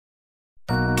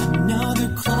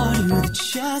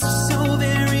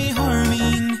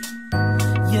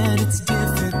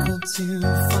to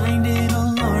find it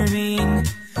alarming.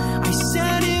 I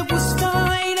said it was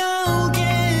fine, I'll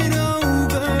get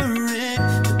over it.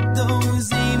 But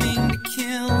those aiming to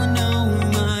kill know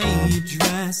my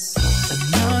address.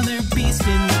 Another beast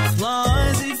in the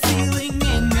closet feeling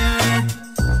anger.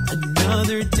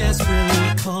 Another desperately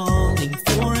calling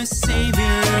for a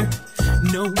savior.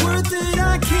 No word that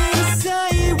I can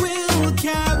say will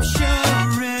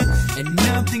capture it, and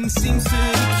nothing seems to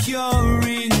be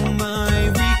curing my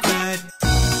regret.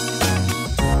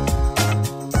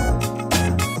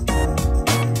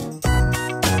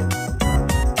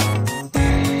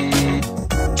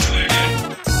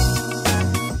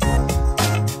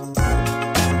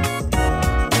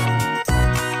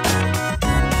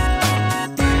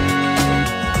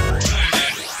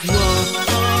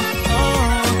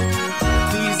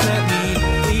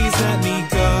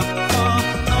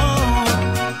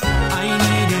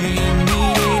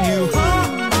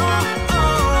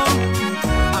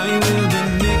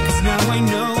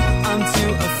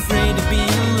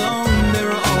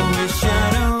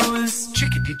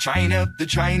 China, the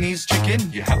Chinese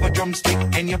chicken. You have a drumstick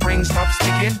and your brain stops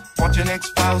ticking. Watching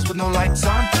X-Files with no lights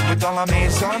on, with all our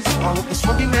maisons. All of the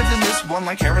smoking meds in this one,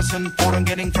 like Harrison Ford, I'm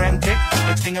getting frantic.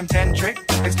 Texting him 10 trick,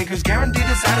 texting who's guaranteed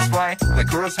to satisfy. Like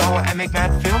Kurosawa, I make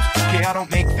mad films. Okay, I don't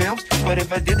make films, but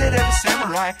if I did it as a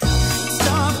samurai.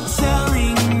 Stop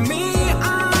telling me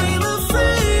I'm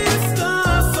afraid of the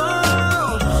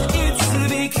fall. It's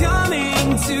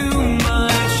becoming too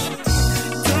much.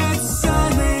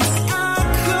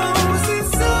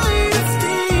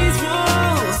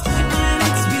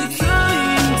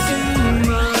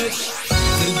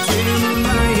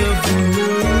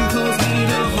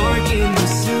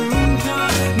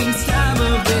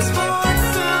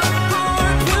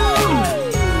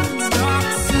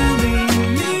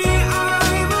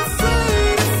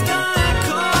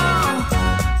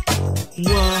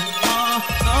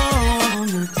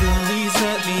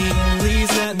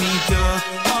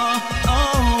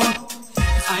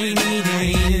 I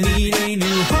need